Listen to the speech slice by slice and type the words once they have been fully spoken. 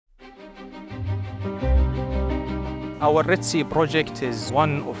Our Red Sea project is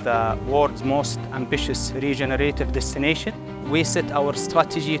one of the world's most ambitious regenerative destinations. We set our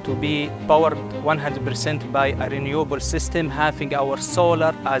strategy to be powered 100% by a renewable system, having our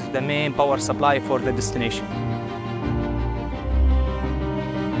solar as the main power supply for the destination.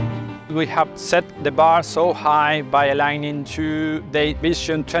 We have set the bar so high by aligning to the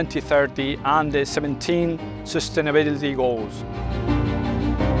Vision 2030 and the 17 sustainability goals.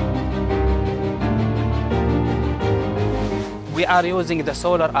 We are using the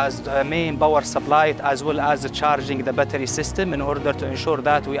solar as the main power supply as well as charging the battery system in order to ensure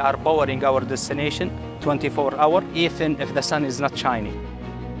that we are powering our destination 24 hours, even if the sun is not shining.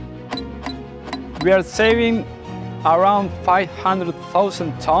 We are saving around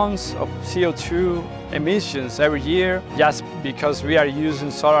 500,000 tons of CO2 emissions every year just because we are using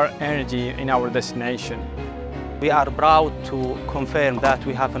solar energy in our destination. We are proud to confirm that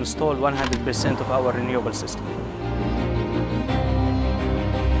we have installed 100% of our renewable system.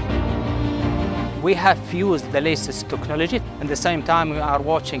 We have fused the latest technology. At the same time, we are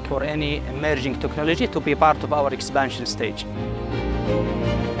watching for any emerging technology to be part of our expansion stage.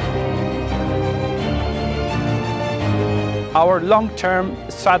 Our long-term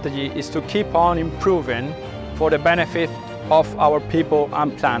strategy is to keep on improving for the benefit of our people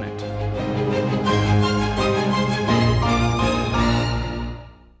and planet.